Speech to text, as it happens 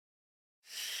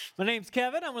My name's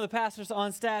Kevin. I'm one of the pastors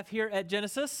on staff here at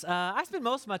Genesis. I spend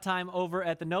most of my time over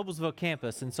at the Noblesville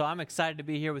campus, and so I'm excited to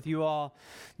be here with you all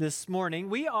this morning.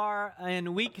 We are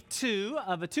in week 2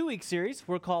 of a 2-week series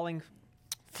we're calling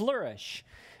Flourish.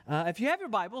 If you have your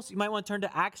Bibles, you might want to turn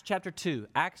to Acts chapter 2.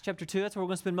 Acts chapter 2, that's where we're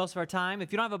going to spend most of our time.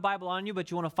 If you don't have a Bible on you,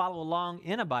 but you want to follow along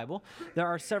in a Bible, there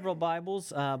are several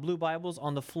Bibles, blue Bibles,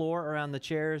 on the floor around the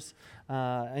chairs,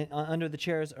 under the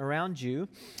chairs around you.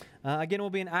 Again, we'll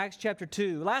be in Acts chapter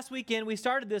 2. Last weekend, we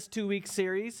started this 2-week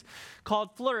series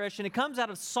called Flourish, and it comes out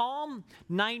of Psalm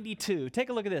 92. Take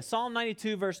a look at this. Psalm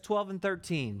 92, verse 12 and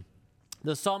 13.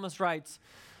 The psalmist writes,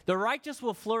 "The righteous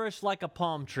will flourish like a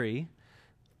palm tree.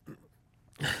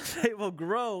 They will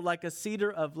grow like a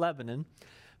cedar of Lebanon,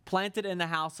 planted in the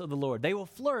house of the Lord. They will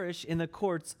flourish in the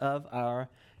courts of our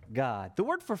God." The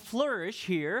word for flourish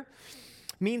here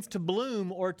means to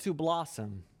bloom or to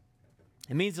blossom.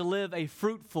 It means to live a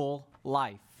fruitful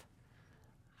life.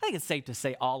 I think it's safe to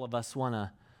say all of us want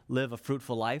to live a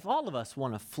fruitful life. All of us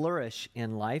want to flourish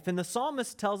in life. And the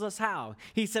psalmist tells us how.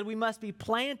 He said we must be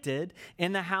planted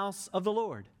in the house of the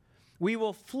Lord. We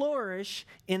will flourish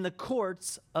in the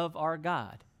courts of our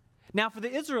God. Now, for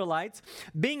the Israelites,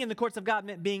 being in the courts of God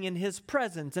meant being in His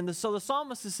presence. And so the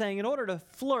psalmist is saying, in order to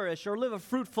flourish or live a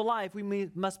fruitful life, we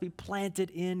must be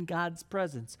planted in God's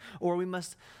presence. Or we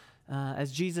must,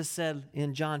 as Jesus said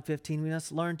in John 15, we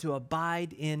must learn to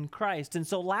abide in Christ. And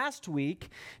so last week,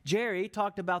 Jerry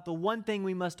talked about the one thing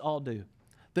we must all do.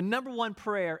 The number one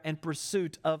prayer and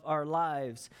pursuit of our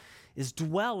lives is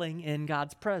dwelling in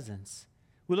God's presence.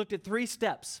 We looked at 3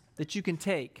 steps that you can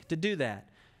take to do that.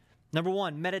 Number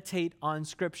 1, meditate on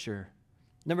Scripture.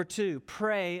 Number 2,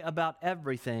 pray about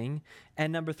everything.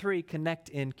 And number 3, connect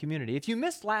in community. If you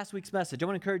missed last week's message, I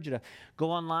want to encourage you to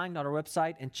go online on our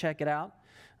website and check it out.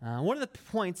 One of the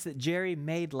points that Jerry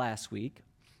made last week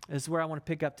is where I want to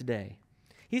pick up today.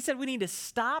 He said we need to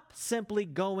stop simply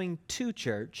going to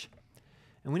church,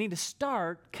 and we need to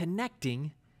start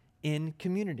connecting in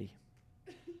community.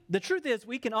 The truth is,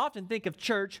 we can often think of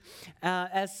church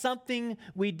as something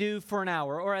we do for an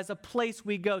hour or as a place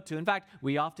we go to. In fact,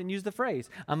 we often use the phrase,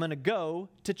 "I'm going to go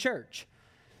to church."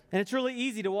 And it's really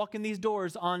easy to walk in these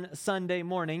doors on Sunday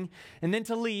morning and then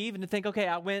to leave and to think, okay,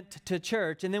 I went to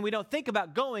church. And then we don't think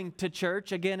about going to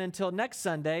church again until next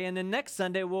Sunday. And then next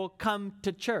Sunday we'll come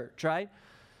to church, right?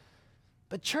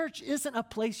 But church isn't a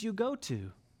place you go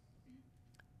to.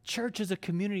 Church is a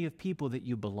community of people that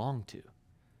you belong to.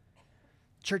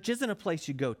 Church isn't a place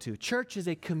you go to. Church is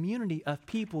a community of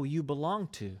people you belong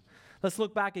to. Let's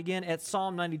look back again at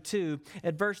Psalm 92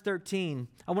 at verse 13.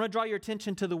 I want to draw your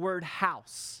attention to the word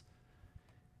house.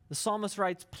 The psalmist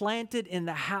writes, planted in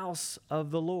the house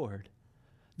of the Lord.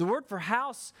 The word for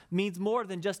house means more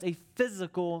than just a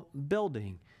physical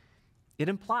building. It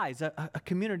implies a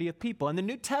community of people. And the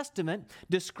New Testament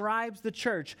describes the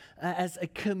church as a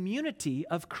community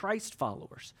of Christ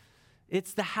followers.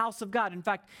 It's the house of God. In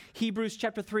fact, Hebrews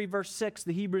chapter 3, verse 6,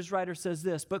 the Hebrews writer says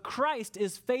this, "But Christ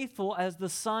is faithful as the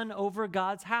Son over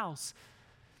God's house,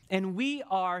 and we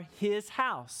are His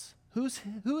house." Who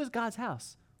is God's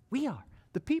house? We are,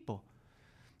 the people.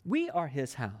 We are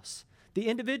His house. The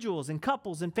individuals and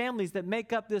couples and families that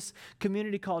make up this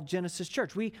community called Genesis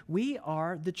Church. We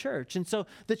are the church. And so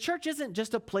the church isn't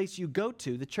just a place you go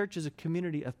to. The church is a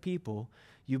community of people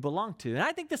you belong to. And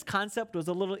I think this concept was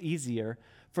a little easier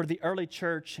for the early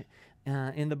church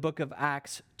in the book of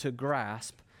Acts to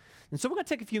grasp. And so we're going to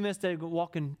take a few minutes to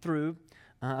walking through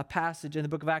a passage in the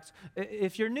book of Acts.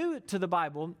 If you're new to the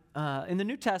Bible, in the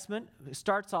New Testament, it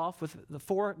starts off with the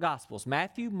 4 Gospels,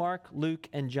 Matthew, Mark, Luke,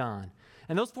 and John.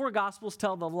 And those 4 Gospels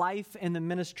tell the life and the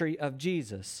ministry of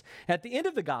Jesus. At the end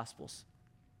of the Gospels,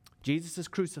 Jesus is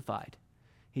crucified.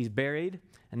 He's buried,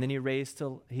 and then he's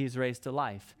raised to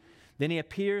life. Then he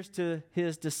appears to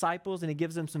his disciples and he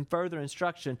gives them some further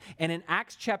instruction. And in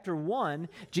Acts chapter 1,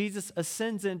 Jesus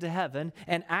ascends into heaven.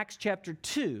 And Acts chapter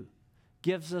 2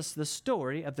 gives us the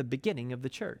story of the beginning of the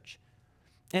church.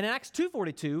 And in Acts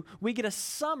 2:42, we get a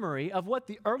summary of what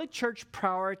the early church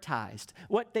prioritized,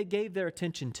 what they gave their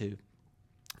attention to.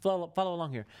 Follow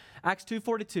along here. Acts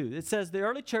 2:42, it says, "The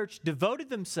early church devoted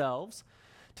themselves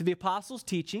to the apostles'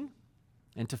 teaching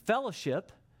and to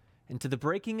fellowship and to the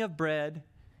breaking of bread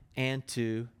and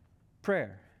to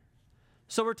prayer."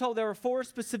 So we're told there were 4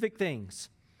 specific things.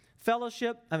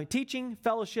 Teaching,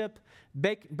 fellowship,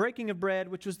 breaking of bread,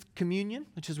 which was communion,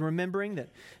 which is remembering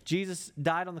that Jesus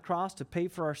died on the cross to pay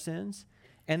for our sins.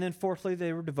 And then fourthly,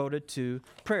 they were devoted to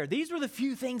prayer. These were the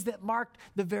few things that marked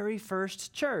the very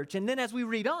first church. And then as we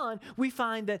read on, we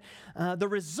find that the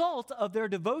result of their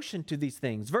devotion to these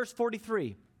things. Verse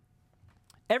 43,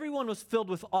 Everyone was filled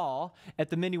with awe at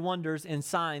the many wonders and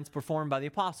signs performed by the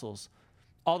apostles.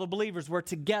 All the believers were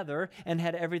together and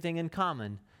had everything in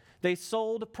common. They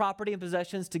sold property and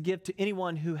possessions to give to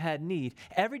anyone who had need.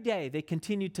 Every day they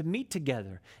continued to meet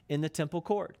together in the temple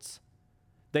courts.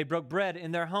 They broke bread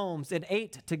in their homes and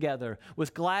ate together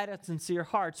with glad and sincere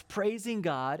hearts, praising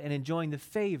God and enjoying the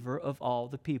favor of all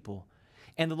the people.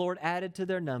 And the Lord added to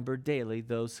their number daily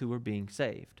those who were being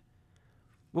saved.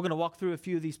 We're going to walk through a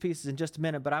few of these pieces in just a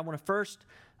minute, but I want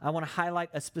to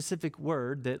highlight a specific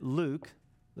word that Luke,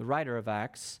 the writer of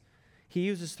Acts, he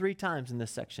uses 3 times in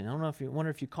this section. I wonder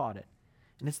if you caught it.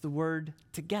 And it's the word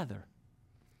together.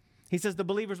 He says the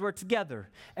believers were together.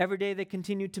 Every day they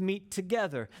continued to meet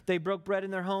together. They broke bread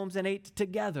in their homes and ate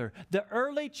together. The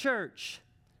early church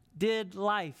did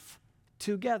life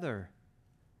together.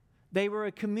 They were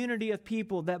a community of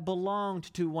people that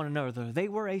belonged to one another. They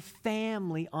were a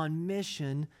family on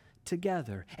mission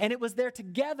together. And it was their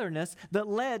togetherness that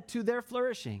led to their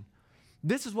flourishing.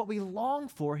 This is what we long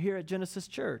for here at Genesis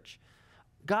Church.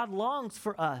 God longs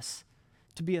for us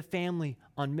to be a family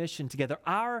on mission together.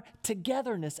 Our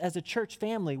togetherness as a church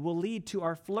family will lead to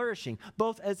our flourishing,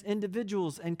 both as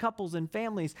individuals and couples and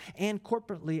families and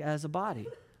corporately as a body.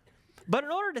 But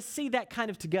in order to see that kind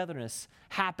of togetherness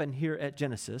happen here at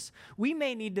Genesis, we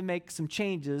may need to make some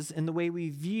changes in the way we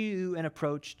view and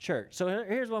approach church. So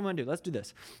here's what I'm going to do. Let's do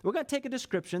this. We're going to take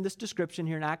this description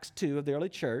here in Acts 2 of the early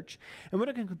church, and we're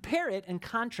going to compare it and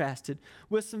contrast it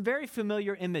with some very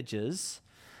familiar images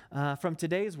from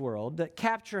today's world that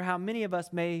capture how many of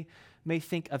us may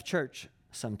think of church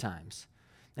sometimes.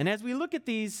 And as we look at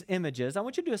these images, I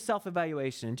want you to do a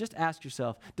self-evaluation and just ask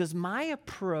yourself, does my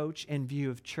approach and view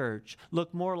of church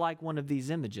look more like one of these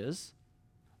images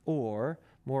or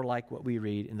more like what we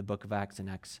read in the book of Acts in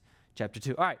Acts chapter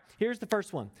 2? All right, here's the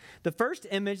first one. The first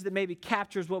image that maybe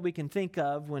captures what we can think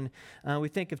of when we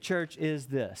think of church is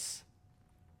this.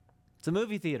 It's a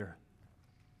movie theater.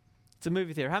 It's a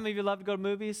movie theater. How many of you love to go to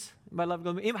movies? Anybody love to go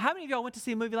to movies? How many of y'all went to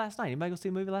see a movie last night? Anybody go see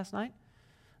a movie last night?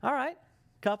 All right,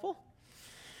 couple.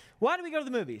 Why do we go to the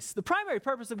movies? The primary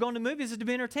purpose of going to movies is to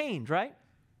be entertained, right?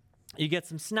 You get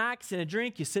some snacks and a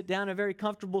drink. You sit down in a very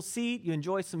comfortable seat. You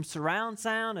enjoy some surround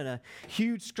sound and a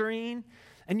huge screen,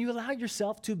 and you allow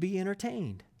yourself to be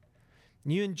entertained.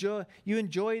 You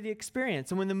enjoy the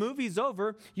experience. And when the movie's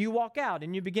over, you walk out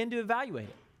and you begin to evaluate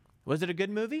it. Was it a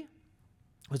good movie?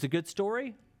 Was it a good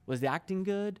story? Was the acting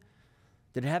good?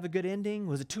 Did it have a good ending?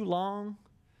 Was it too long?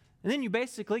 And then you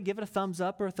basically give it a thumbs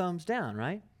up or a thumbs down,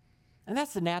 right? And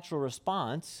that's the natural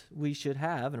response we should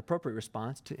have, an appropriate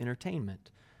response to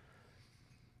entertainment.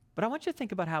 But I want you to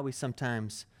think about how we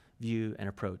sometimes view and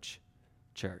approach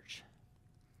church.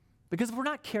 Because if we're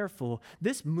not careful,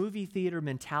 this movie theater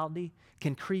mentality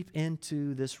can creep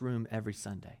into this room every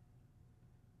Sunday.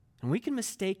 And we can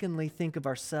mistakenly think of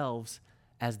ourselves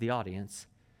as the audience,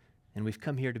 and we've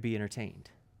come here to be entertained.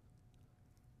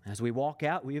 As we walk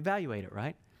out, we evaluate it,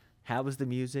 right? How was the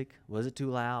music? Was it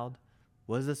too loud?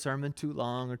 Was the sermon too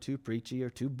long or too preachy or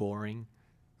too boring?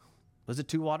 Was it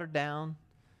too watered down?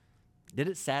 Did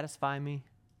it satisfy me?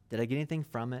 Did I get anything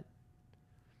from it?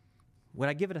 Would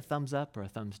I give it a thumbs up or a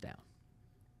thumbs down?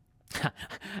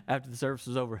 After the service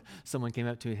was over, someone came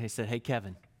up to me and said, "Hey,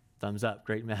 Kevin, thumbs up,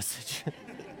 great message."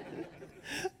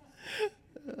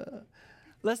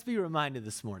 Let's be reminded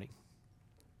this morning,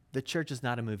 the church is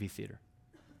not a movie theater.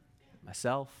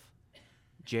 Myself,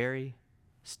 Jerry,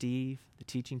 Steve, the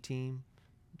teaching team,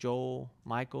 Joel,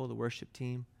 Michael, the worship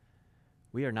team,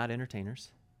 we are not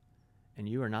entertainers, and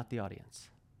you are not the audience.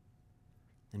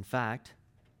 In fact,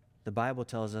 the Bible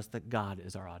tells us that God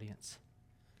is our audience.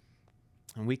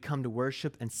 And we come to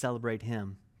worship and celebrate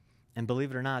Him. And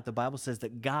believe it or not, the Bible says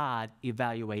that God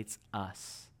evaluates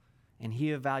us. And He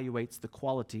evaluates the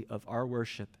quality of our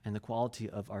worship and the quality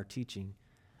of our teaching.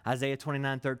 Isaiah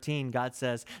 29:13, God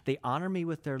says, "They honor me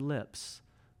with their lips,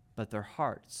 but their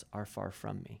hearts are far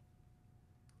from me."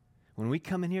 When we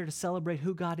come in here to celebrate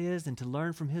who God is and to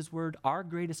learn from His word, our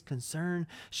greatest concern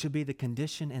should be the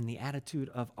condition and the attitude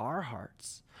of our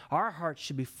hearts. Our hearts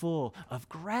should be full of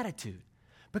gratitude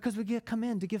because we come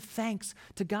in to give thanks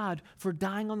to God for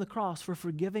dying on the cross, for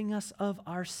forgiving us of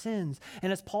our sins,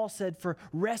 and as Paul said, for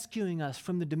rescuing us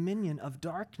from the dominion of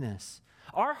darkness.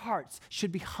 Our hearts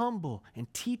should be humble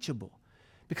and teachable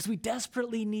because we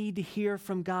desperately need to hear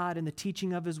from God in the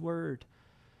teaching of His word.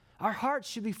 Our hearts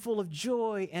should be full of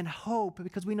joy and hope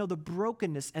because we know the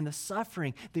brokenness and the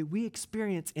suffering that we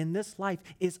experience in this life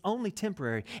is only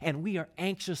temporary, and we are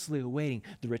anxiously awaiting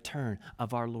the return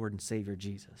of our Lord and Savior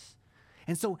Jesus.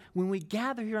 And so when we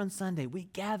gather here on Sunday, we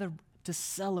gather to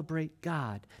celebrate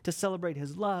God, to celebrate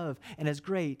his love and his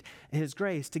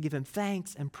grace, to give him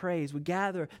thanks and praise. We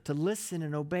gather to listen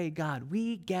and obey God.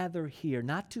 We gather here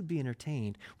not to be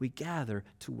entertained. We gather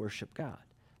to worship God.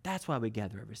 That's why we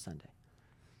gather every Sunday.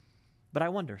 But I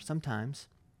wonder, sometimes,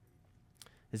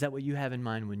 is that what you have in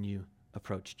mind when you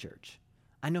approach church?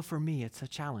 I know for me it's a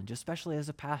challenge, especially as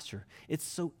a pastor. It's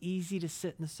so easy to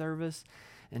sit in the service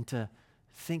and to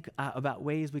think about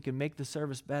ways we can make the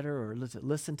service better, or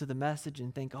listen to the message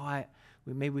and think,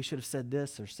 maybe we should have said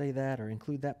this or say that or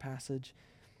include that passage.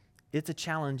 It's a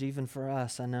challenge even for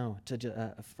us, I know,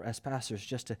 as pastors,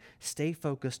 just to stay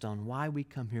focused on why we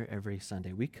come here every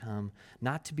Sunday. We come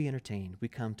not to be entertained. We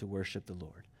come to worship the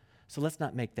Lord. So let's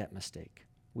not make that mistake.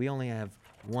 We only have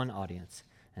one audience,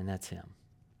 and that's him.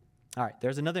 All right,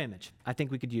 there's another image I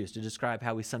think we could use to describe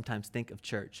how we sometimes think of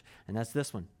church, and that's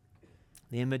this one.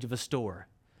 The image of a store.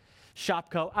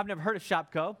 Shopko. I've never heard of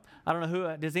Shopko. I don't know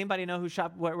who. Does anybody know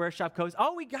where Shopko is?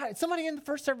 Oh, we got somebody in the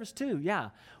first service too. Yeah.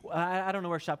 I don't know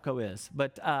where Shopko is,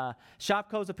 but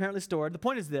Shopko is apparently stored. The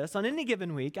point is this: on any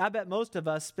given week, I bet most of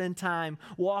us spend time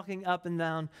walking up and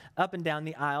down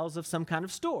the aisles of some kind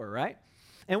of store, right?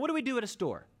 And what do we do at a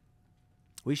store?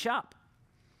 We shop.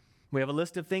 We have a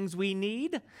list of things we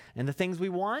need and the things we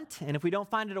want, and if we don't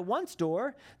find it at one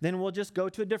store, then we'll just go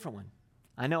to a different one.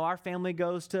 I know our family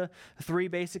goes to 3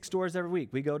 basic stores every week.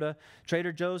 We go to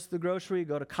Trader Joe's, the grocery,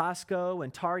 go to Costco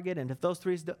and Target, and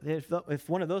if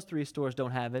one of those 3 stores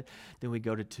don't have it, then we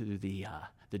go to the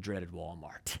dreaded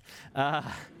Walmart.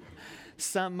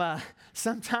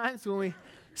 Sometimes when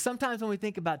we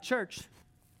think about church,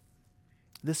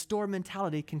 the store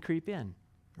mentality can creep in,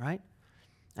 right?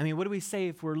 I mean, what do we say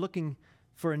if we're looking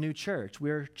for a new church?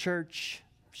 We're church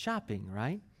shopping,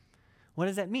 right? What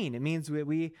does that mean? It means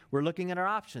we're looking at our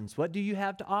options. What do you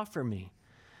have to offer me?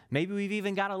 Maybe we've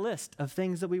even got a list of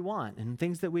things that we want and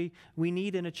things that we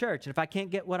need in a church. And if I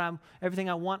can't get everything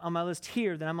I want on my list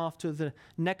here, then I'm off to the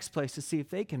next place to see if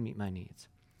they can meet my needs.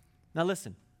 Now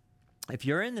listen, if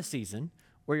you're in the season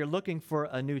where you're looking for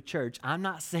a new church, I'm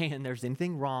not saying there's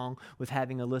anything wrong with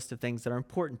having a list of things that are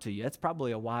important to you. That's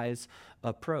probably a wise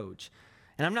approach.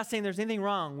 And I'm not saying there's anything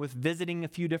wrong with visiting a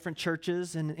few different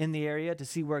churches in the area to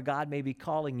see where God may be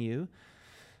calling you.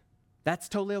 That's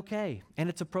totally okay, and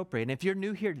it's appropriate. And if you're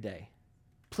new here today,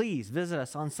 please visit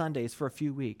us on Sundays for a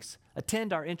few weeks.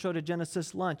 Attend our Intro to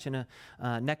Genesis lunch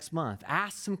next month.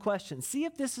 Ask some questions. See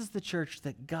if this is the church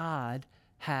that God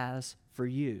has for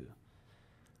you.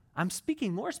 I'm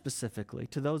speaking more specifically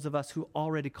to those of us who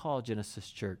already call Genesis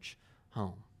Church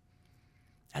home.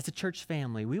 As a church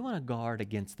family, we want to guard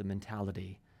against the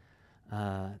mentality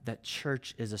that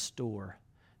church is a store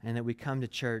and that we come to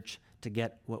church to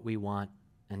get what we want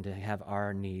and to have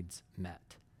our needs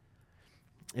met.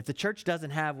 If the church doesn't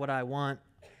have what I want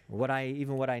or what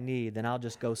I need, then I'll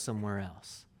just go somewhere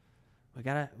else. We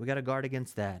gotta guard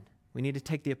against that. We need to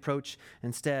take the approach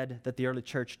instead that the early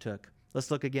church took.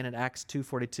 Let's look again at Acts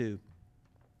 2:42.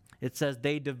 It says,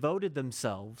 they devoted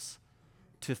themselves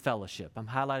to fellowship. I'm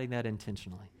highlighting that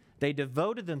intentionally. They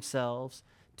devoted themselves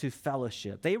to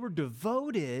fellowship. They were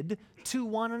devoted to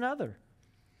one another.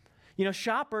 You know,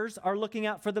 shoppers are looking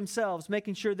out for themselves,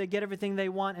 making sure they get everything they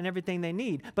want and everything they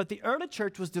need. But the early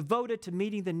church was devoted to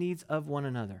meeting the needs of one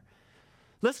another.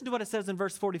 Listen to what it says in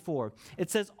verse 44. It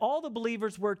says, all the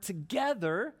believers were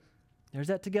together. There's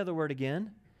that together word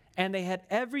again. And they had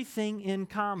everything in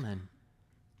common.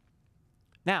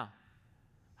 Now,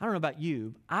 I don't know about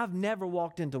you, I've never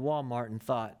walked into Walmart and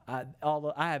thought, I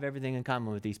have everything in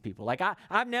common with these people. Like,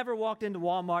 I've never walked into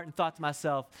Walmart and thought to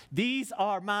myself, these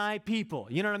are my people.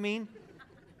 You know what I mean?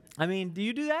 I mean, do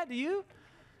you do that? Do you?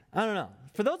 I don't know.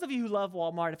 For those of you who love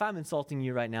Walmart, if I'm insulting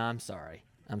you right now, I'm sorry.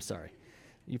 I'm sorry.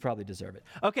 You probably deserve it.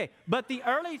 Okay, but the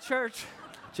early church,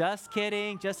 just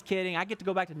kidding. I get to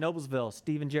go back to Noblesville.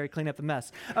 Steve and Jerry clean up the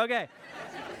mess. Okay.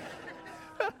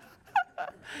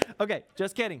 Okay,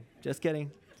 just kidding.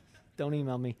 Don't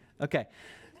email me. Okay.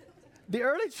 The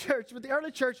early church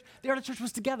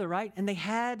was together, right? And they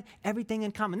had everything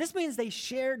in common. This means they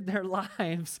shared their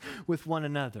lives with one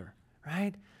another,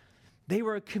 right? They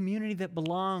were a community that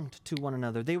belonged to one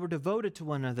another. They were devoted to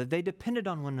one another. They depended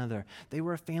on one another. They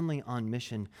were a family on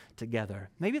mission together.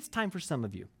 Maybe it's time for some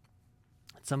of you,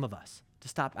 some of us, to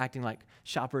stop acting like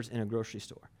shoppers in a grocery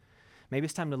store. Maybe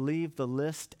it's time to leave the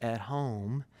list at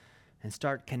home and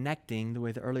start connecting the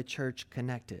way the early church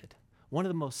connected. One of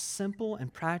the most simple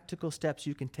and practical steps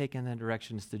you can take in that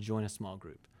direction is to join a small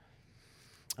group.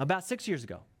 About 6 years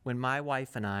ago, when my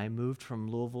wife and I moved from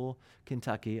Louisville,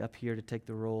 Kentucky, up here to take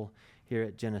the role here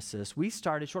at Genesis,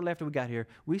 shortly after we got here,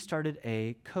 we started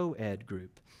a co-ed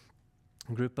group.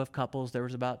 A group of couples. There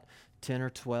was about 10 or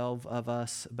 12 of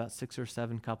us, about 6 or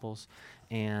 7 couples.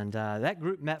 And that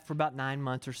group met for about 9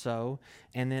 months or so.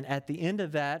 And then at the end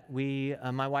of that,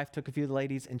 my wife took a few of the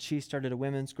ladies and she started a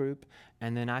women's group.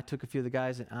 And then I took a few of the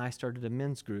guys and I started a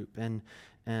men's group. And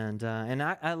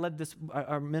I led this.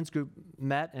 Our men's group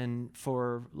met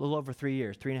for a little over 3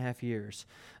 years, 3.5 years.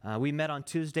 We met on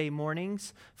Tuesday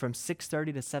mornings from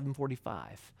 6:30 to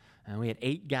 7:45. And we had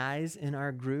 8 guys in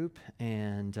our group.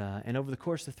 And over the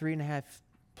course of 3.5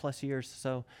 plus years or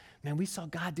so, man, we saw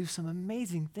God do some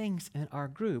amazing things in our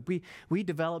group. We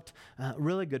developed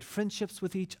really good friendships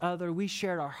with each other. We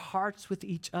shared our hearts with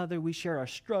each other. We shared our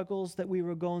struggles that we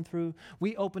were going through.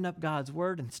 We opened up God's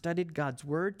Word and studied God's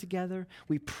Word together.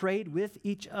 We prayed with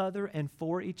each other and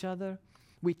for each other.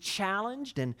 We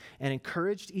challenged and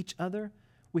encouraged each other.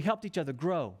 We helped each other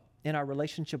grow in our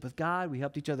relationship with God. We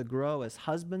helped each other grow as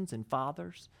husbands and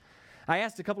fathers. I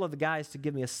asked a couple of the guys to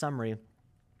give me a summary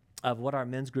of what our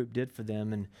men's group did for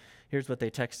them, and here's what they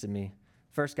texted me.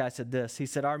 First guy said this. He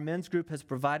said, "Our men's group has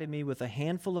provided me with a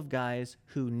handful of guys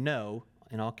who know,"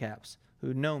 in all caps,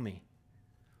 "who know me.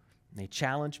 They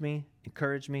challenge me,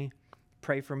 encourage me,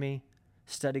 pray for me,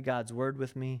 study God's Word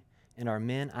with me, and are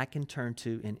men I can turn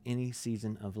to in any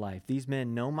season of life. These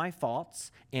men know my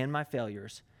faults and my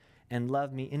failures and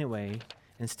love me anyway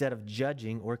instead of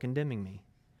judging or condemning me.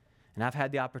 And I've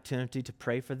had the opportunity to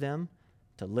pray for them,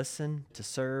 to listen, to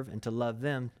serve, and to love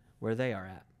them where they are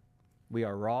at. We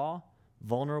are raw,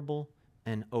 vulnerable,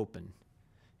 and open.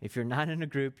 If you're not in a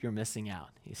group, you're missing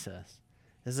out," he says.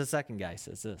 This is the second guy who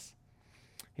says this.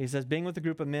 He says, "Being with a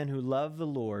group of men who love the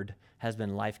Lord has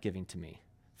been life-giving to me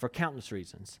for countless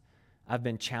reasons. I've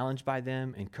been challenged by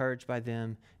them, encouraged by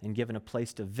them, and given a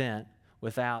place to vent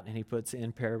without," and he puts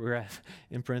in paragraph,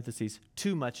 in parentheses,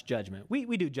 "too much judgment."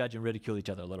 We do judge and ridicule each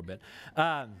other a little bit.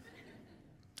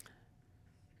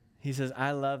 He says, "I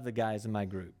love the guys in my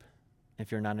group.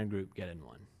 If you're not in a group, get in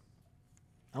one."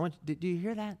 Do you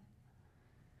hear that?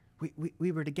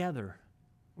 We were together.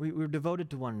 We were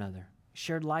devoted to one another.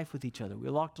 Shared life with each other.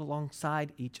 We walked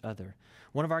alongside each other.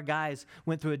 One of our guys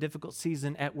went through a difficult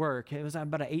season at work. It was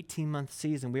about an 18-month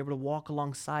season. We were able to walk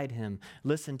alongside him,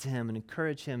 listen to him, and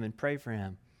encourage him and pray for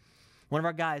him. One of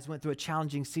our guys went through a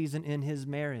challenging season in his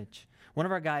marriage. One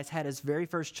of our guys had his very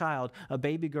first child, a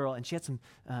baby girl, and she had some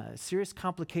serious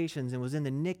complications and was in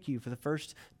the NICU for the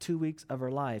first 2 weeks of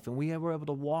her life. And we were able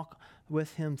to walk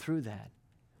with him through that.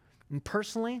 And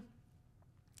personally,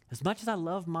 as much as I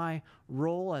love my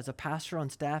role as a pastor on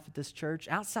staff at this church,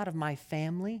 outside of my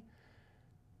family,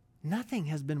 nothing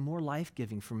has been more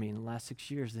life-giving for me in the last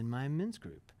 6 years than my men's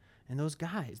group. And those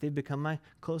guys, they've become my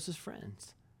closest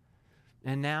friends.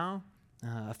 And now,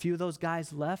 a few of those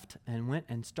guys left and went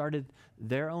and started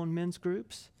their own men's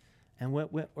groups. And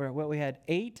we had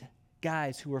 8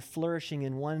 guys who were flourishing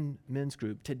in one men's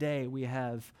group. Today, we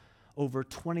have over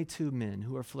 22 men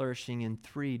who are flourishing in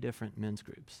 3 different men's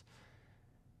groups.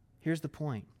 Here's the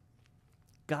point.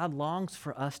 God longs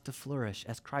for us to flourish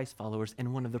as Christ followers,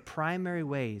 and one of the primary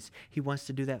ways he wants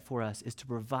to do that for us is to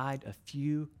provide a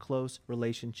few close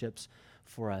relationships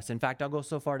for us. In fact, I'll go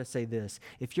so far to say this.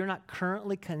 If you're not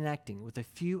currently connecting with a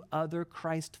few other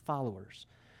Christ followers,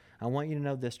 I want you to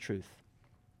know this truth.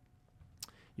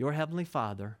 Your Heavenly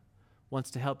Father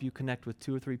wants to help you connect with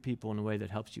 2 or 3 people in a way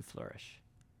that helps you flourish.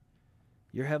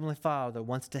 Your Heavenly Father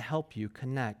wants to help you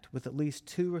connect with at least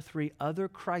 2 or 3 other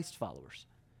Christ followers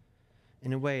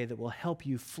in a way that will help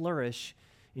you flourish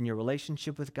in your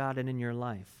relationship with God and in your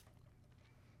life.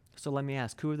 So let me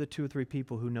ask, who are the 2 or 3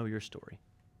 people who know your story?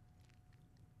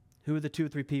 Who are the 2 or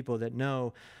 3 people that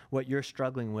know what you're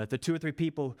struggling with? The 2 or 3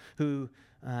 people who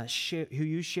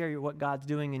you share what God's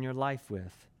doing in your life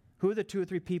with? Who are the 2 or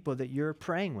 3 people that you're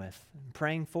praying with and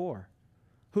praying for?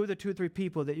 Who are the 2 or 3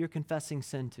 people that you're confessing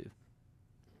sin to?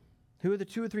 Who are the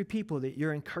 2 or 3 people that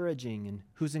you're encouraging and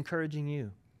who's encouraging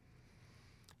you?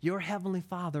 Your Heavenly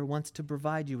Father wants to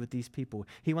provide you with these people.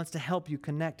 He wants to help you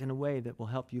connect in a way that will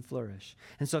help you flourish.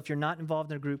 And so if you're not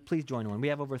involved in a group, please join one. We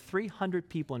have over 300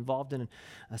 people involved in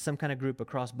some kind of group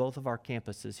across both of our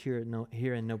campuses here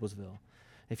in Noblesville.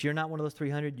 If you're not one of those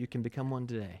 300, you can become one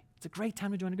today. It's a great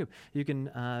time to join a group. You can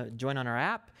join on our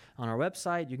app, on our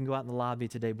website. You can go out in the lobby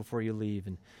today before you leave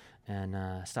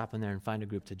and stop in there and find a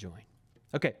group to join.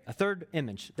 Okay, a third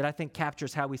image that I think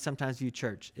captures how we sometimes view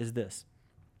church is this.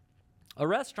 A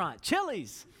restaurant,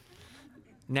 Chili's.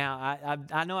 Now,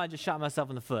 I know I just shot myself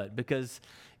in the foot because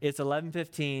it's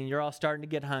 11:15. You're all starting to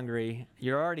get hungry.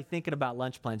 You're already thinking about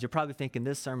lunch plans. You're probably thinking,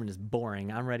 this sermon is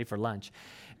boring. I'm ready for lunch.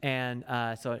 And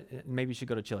so maybe you should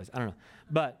go to Chili's. I don't know.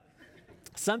 But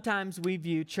sometimes we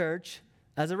view church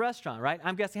as a restaurant, right?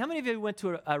 I'm guessing, how many of you went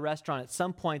to a restaurant at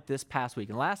some point this past week?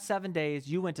 In the last 7 days,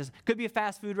 you went to, could be a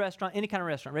fast food restaurant, any kind of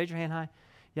restaurant. Raise your hand high.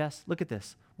 Yes, look at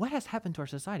this. What has happened to our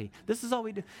society? This is all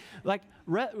we do. Like,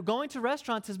 going to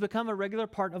restaurants has become a regular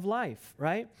part of life,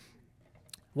 right?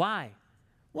 Why?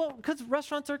 Well, because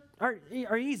restaurants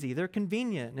are easy. They're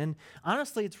convenient. And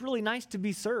honestly, it's really nice to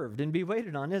be served and be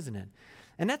waited on, isn't it?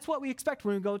 And that's what we expect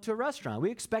when we go to a restaurant.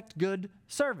 We expect good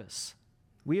service.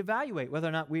 We evaluate whether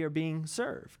or not we are being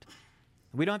served.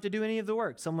 We don't have to do any of the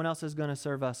work. Someone else is going to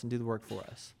serve us and do the work for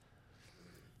us.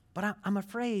 But I'm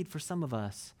afraid for some of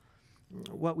us,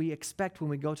 what we expect when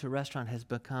we go to a restaurant has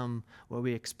become what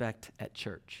we expect at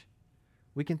church.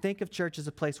 We can think of church as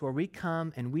a place where we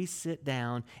come and we sit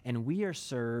down and we are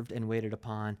served and waited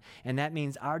upon, and that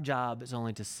means our job is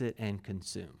only to sit and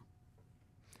consume.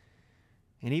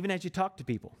 And even as you talk to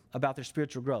people about their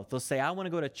spiritual growth, they'll say, I want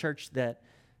to go to a church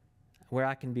where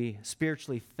I can be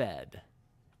spiritually fed.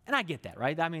 And I get that,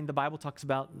 right? I mean, the Bible talks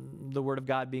about the Word of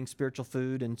God being spiritual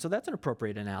food, and so that's an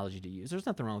appropriate analogy to use. There's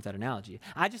nothing wrong with that analogy.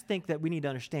 I just think that we need to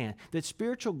understand that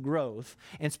spiritual growth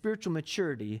and spiritual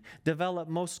maturity develop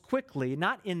most quickly,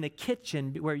 not in the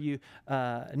kitchen where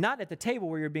not at the table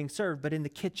where you're being served, but in the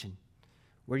kitchen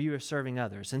where you are serving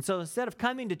others. And so instead of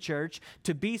coming to church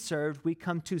to be served, we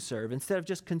come to serve. Instead of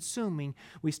just consuming,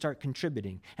 we start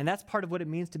contributing. And that's part of what it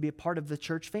means to be a part of the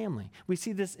church family. We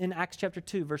see this in Acts chapter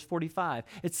 2, verse 45.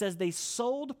 It says they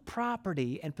sold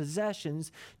property and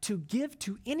possessions to give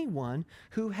to anyone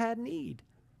who had need.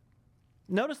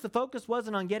 Notice the focus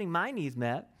wasn't on getting my needs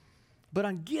met, but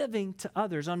on giving to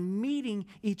others, on meeting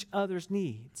each other's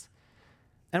needs.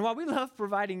 And while we love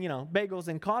providing, bagels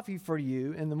and coffee for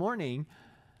you in the morning,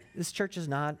 this church is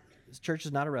not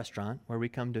a restaurant where we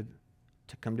come to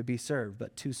be served,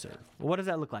 but to serve. Well, what does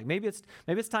that look like? Maybe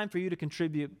it's time for you to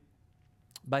contribute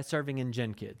by serving in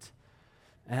Gen Kids.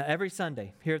 Every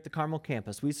Sunday here at the Carmel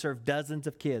campus, we serve dozens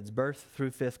of kids, birth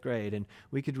through 5th grade, and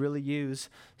we could really use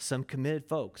some committed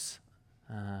folks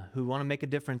who want to make a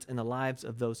difference in the lives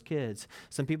of those kids.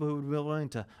 Some people who would be willing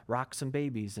to rock some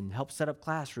babies and help set up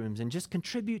classrooms and just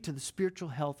contribute to the spiritual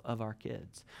health of our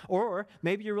kids. Or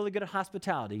maybe you're really good at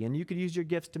hospitality and you could use your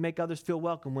gifts to make others feel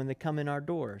welcome when they come in our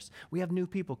doors. We have new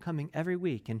people coming every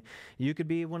week, and you could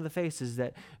be one of the faces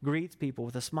that greets people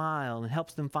with a smile and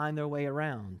helps them find their way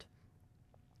around.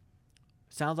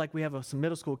 Sounds like we have some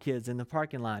middle school kids in the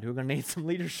parking lot who are going to need some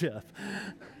leadership.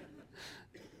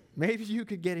 Maybe you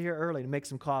could get here early to make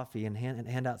some coffee and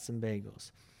hand out some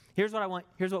bagels. Here's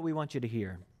what we want you to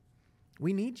hear.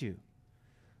 We need you.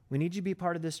 We need you to be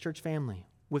part of this church family.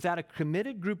 Without a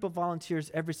committed group of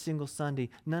volunteers every single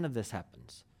Sunday, none of this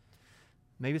happens.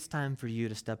 Maybe it's time for you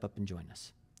to step up and join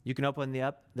us. You can open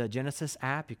the Genesis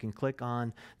app. You can click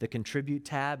on the Contribute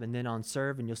tab and then on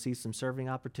Serve, and you'll see some serving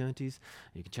opportunities.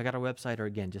 You can check out our website, or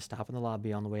again, just stop in the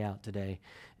lobby on the way out today,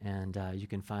 and you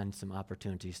can find some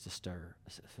opportunities to serve.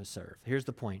 Here's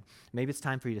the point. Maybe it's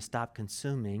time for you to stop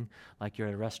consuming like you're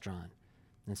at a restaurant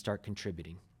and start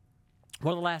contributing.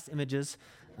 One of the last images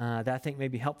that I think may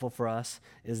be helpful for us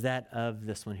is that of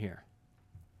this one here.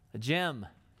 A gym.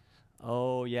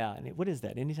 Oh, yeah. And what is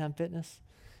that? Anytime Fitness?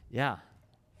 Yeah.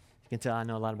 You can tell I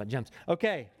know a lot about gyms.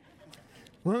 Okay.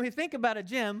 When we think about a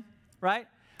gym, right,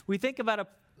 we think about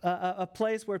a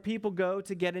place where people go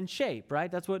to get in shape,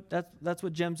 right? That's what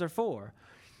gyms are for.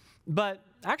 But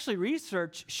actually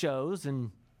research shows,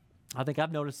 and I think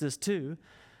I've noticed this too,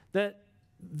 that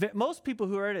most people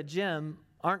who are at a gym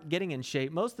aren't getting in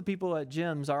shape. Most of the people at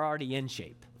gyms are already in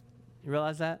shape. You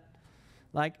realize that?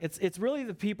 Like, it's really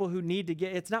the people who need to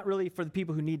it's not really for the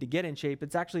people who need to get in shape.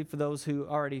 It's actually for those who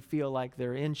already feel like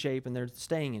they're in shape and they're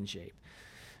staying in shape.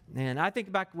 And I think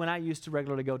back when I used to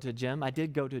regularly go to a gym. I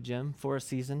did go to a gym for a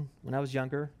season when I was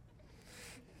younger.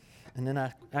 And then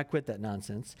I quit that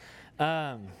nonsense.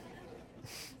 You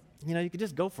could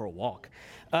just go for a walk.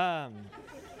 But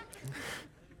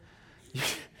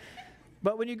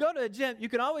when you go to a gym, you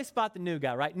can always spot the new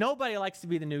guy, right? Nobody likes to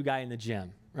be the new guy in the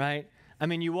gym, right? I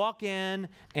mean, you walk in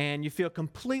and you feel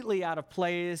completely out of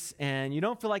place and you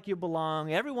don't feel like you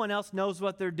belong. Everyone else knows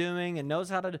what they're doing and knows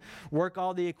how to work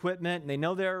all the equipment, and they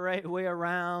know their way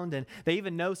around, and they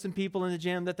even know some people in the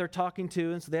gym that they're talking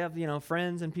to, and so they have,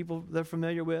 friends and people they're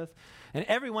familiar with. And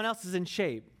everyone else is in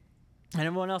shape, and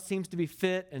everyone else seems to be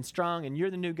fit and strong, and you're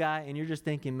the new guy, and you're just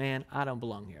thinking, man, I don't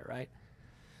belong here, right?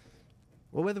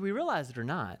 Well, whether we realize it or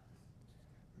not,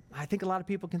 I think a lot of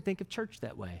people can think of church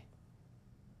that way.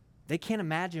 They can't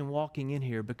imagine walking in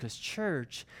here because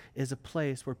church is a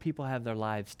place where people have their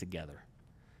lives together.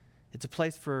 It's a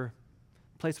place where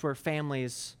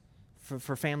families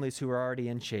for families who are already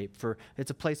in shape.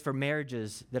 It's a place for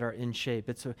marriages that are in shape.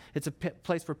 It's a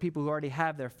place for people who already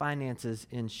have their finances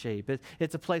in shape.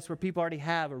 It's a place where people already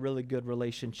have a really good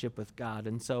relationship with God.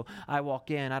 And so I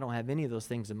walk in, I don't have any of those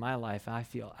things in my life. I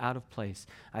feel out of place.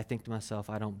 I think to myself,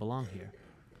 I don't belong here.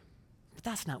 But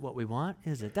that's not what we want,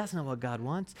 is it? That's not what God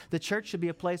wants. The church should be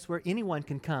a place where anyone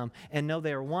can come and know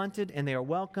they are wanted and they are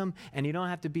welcome, and you don't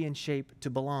have to be in shape to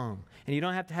belong. And you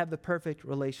don't have to have the perfect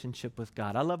relationship with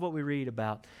God. I love what we read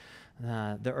about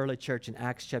the early church in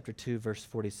Acts chapter 2, verse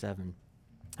 47.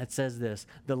 It says this,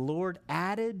 "The Lord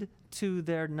added to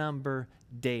their number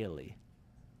daily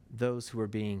those who were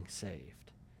being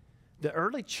saved." The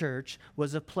early church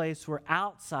was a place where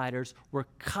outsiders were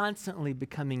constantly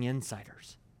becoming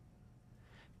insiders.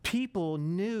 People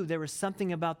knew there was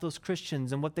something about those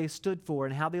Christians and what they stood for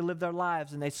and how they lived their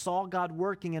lives, and they saw God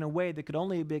working in a way that could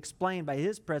only be explained by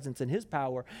His presence and His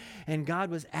power, and God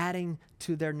was adding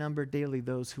to their number daily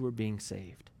those who were being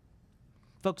saved.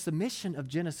 Folks, the mission of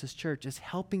Genesis Church is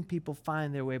helping people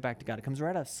find their way back to God. It comes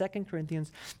right out of 2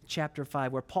 Corinthians chapter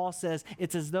 5, where Paul says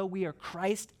it's as though we are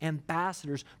Christ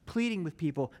ambassadors pleading with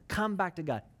people, come back to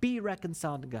God, be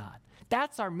reconciled to God.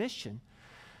 That's our mission.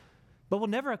 But we'll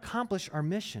never accomplish our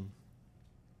mission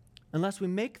unless we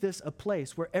make this a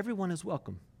place where everyone is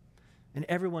welcome and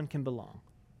everyone can belong.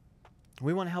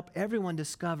 We want to help everyone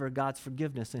discover God's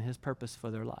forgiveness and His purpose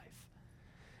for their life.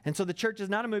 And so the church is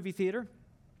not a movie theater.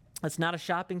 It's not a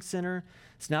shopping center.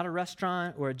 It's not a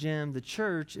restaurant or a gym. The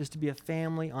church is to be a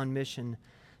family on mission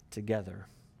together.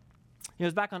 It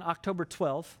was back on October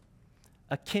 12th,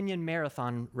 a Kenyan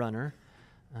marathon runner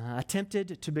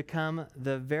attempted to become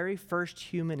the very first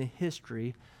human in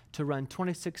history to run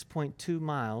 26.2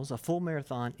 miles, a full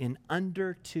marathon, in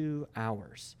under 2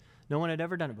 hours. No one had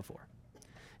ever done it before.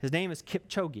 His name is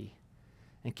Kipchoge.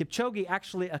 And Kipchoge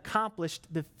actually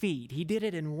accomplished the feat. He did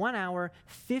it in 1 hour,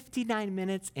 59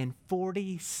 minutes, and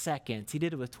 40 seconds. He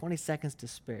did it with 20 seconds to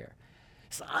spare.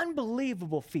 It's an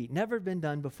unbelievable feat, never been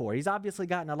done before. He's obviously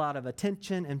gotten a lot of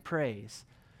attention and praise.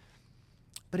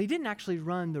 But he didn't actually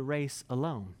run the race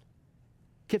alone.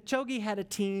 Kipchoge had a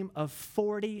team of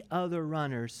 40 other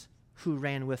runners who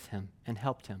ran with him and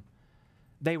helped him.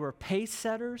 They were pace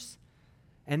setters,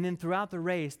 and then throughout the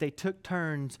race, they took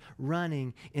turns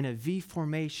running in a V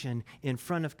formation in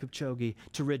front of Kipchoge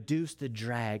to reduce the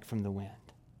drag from the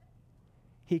wind.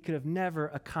 He could have never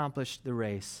accomplished the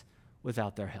race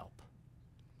without their help.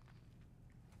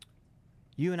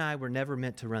 You and I were never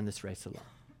meant to run this race alone.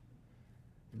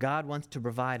 God wants to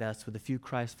provide us with a few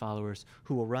Christ followers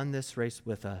who will run this race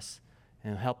with us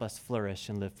and help us flourish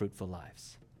and live fruitful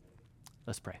lives.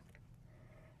 Let's pray.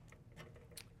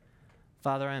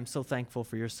 Father, I am so thankful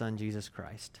for your Son, Jesus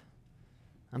Christ.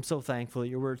 I'm so thankful that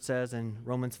your word says in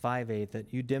Romans 5:8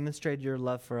 that you demonstrated your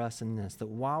love for us in this, that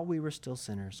while we were still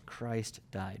sinners, Christ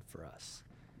died for us.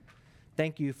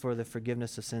 Thank you for the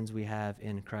forgiveness of sins we have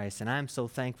in Christ. And I'm so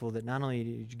thankful that not only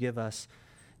did you give us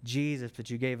Jesus, but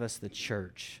you gave us the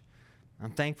church.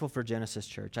 I'm thankful for Genesis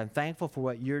Church. I'm thankful for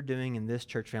what you're doing in this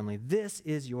church family. This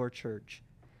is your church.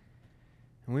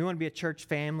 And we want to be a church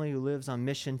family who lives on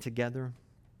mission together.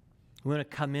 We want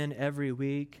to come in every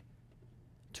week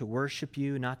to worship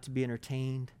you, not to be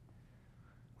entertained.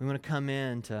 We want to come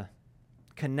in to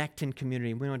connect in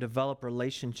community. We want to develop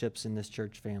relationships in this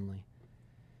church family.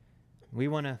 We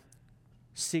want to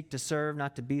seek to serve,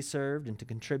 not to be served, and to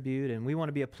contribute. And we want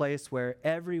to be a place where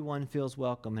everyone feels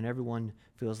welcome and everyone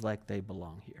feels like they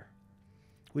belong here.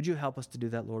 Would you help us to do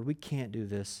that, Lord? We can't do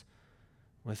this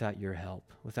without your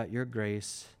help, without your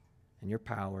grace and your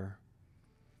power.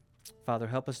 Father,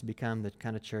 help us to become the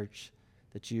kind of church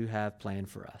that you have planned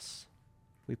for us.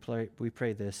 We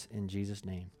pray this in Jesus'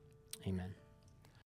 name. Amen.